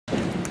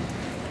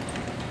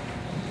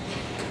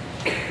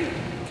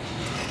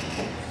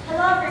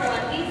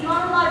everyone, these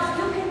monologues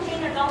do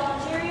contain adult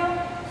material,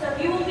 so if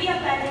you will be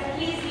offended,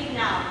 please leave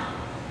now.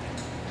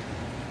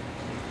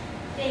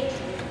 Thank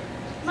you.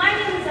 My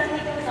name is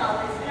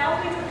Gonzalez, and I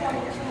will be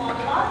performing two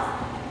monologues,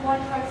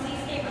 one from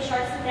Seascape of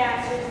Sharks and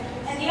Dancers,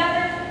 and the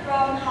other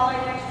from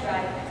Holler Next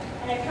Drive.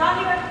 And I got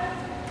an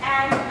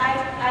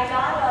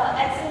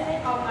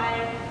excellent on my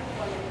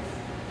performance.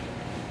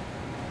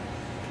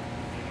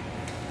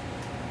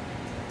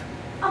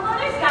 A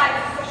mother's guide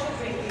to social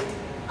drinking.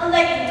 A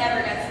lady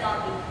never gets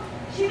sloppy.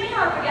 She may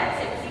however get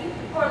tipsy,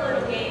 or a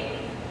little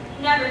gay.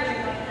 Never drink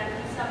on an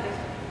empty stomach.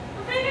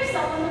 Prepare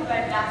yourself on the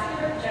bread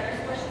basket or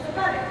generous portions of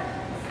butter.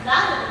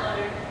 Slather the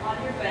butter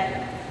on your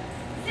bread.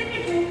 Sip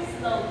your drink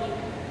slowly.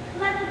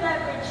 Let the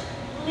beverage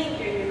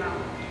linger in your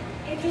mouth.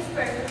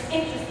 Intersperse with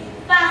interesting,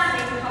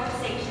 fascinating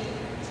conversation.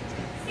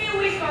 Stay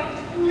away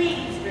from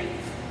ladies'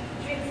 drinks.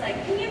 Drinks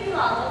like pina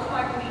coladas,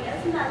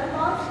 margaritas, melon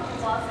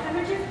balls, balls,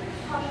 hemorrhages,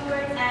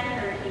 hummingbirds, and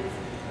hurricanes.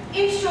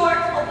 In short,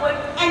 avoid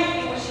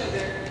anything with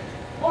sugar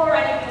or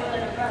anything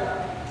with an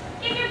umbrella.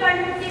 If you're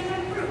vitamin C to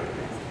improve.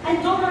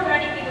 And don't order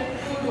anything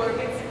with food or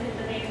mixed in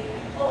the name.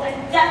 Oh,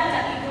 and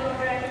definitely don't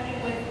order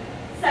anything with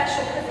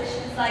sexual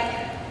positions like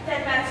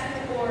Dead Man's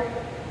Food or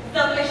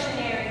The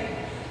Missionary.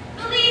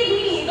 Believe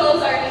me,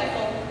 those are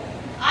lethal.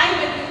 I'm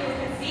with you who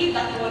conceive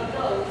that the one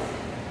goes.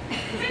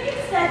 Drink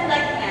instead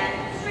like a man,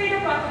 straight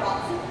up rock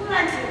rocks with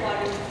plenty of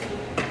water in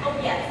between. Oh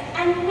yes,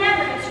 and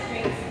never mix your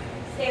drinks.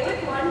 Stay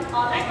with one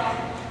all night long,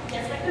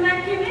 just like the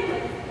man came in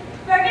with.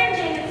 Burger and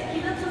Jane and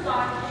tequila till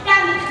dawn,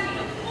 damn the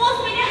tequila, full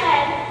speed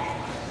ahead.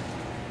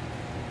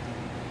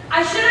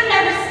 I should have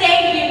never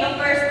stayed here in the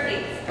first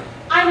place.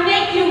 I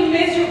make you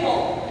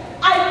miserable.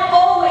 I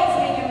always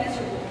make you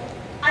miserable.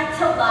 I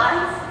tell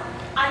lies.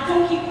 I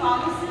don't keep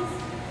promises.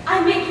 I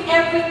make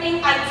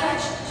everything I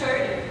touch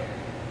dirty.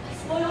 I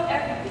spoil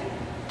everything.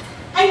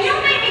 And you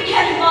made me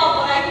get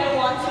involved when I didn't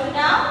want to.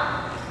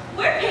 Now,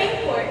 we're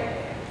paying for it.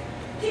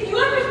 Did you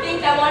ever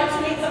think I wanted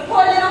to make some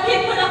poor little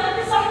kid put up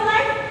with this all her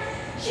life?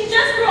 She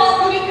just grew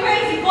up to be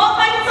crazy. Go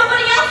out finding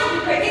somebody else to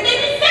be crazy. They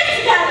just sit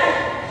together.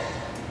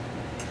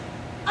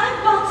 I'm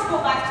about to go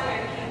back to where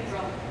I came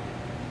from,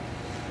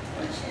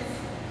 which is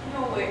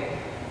nowhere,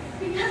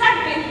 because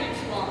I've been here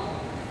too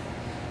long,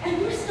 and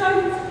we're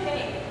starting to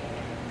pay,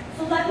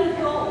 so let me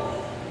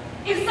go.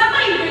 If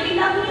somebody really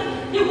loved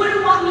me, they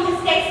wouldn't want me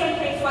to stay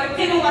someplace where I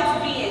didn't want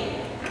to be in.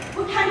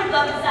 What kind of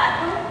love is that,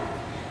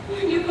 huh?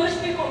 When you push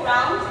people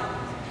around,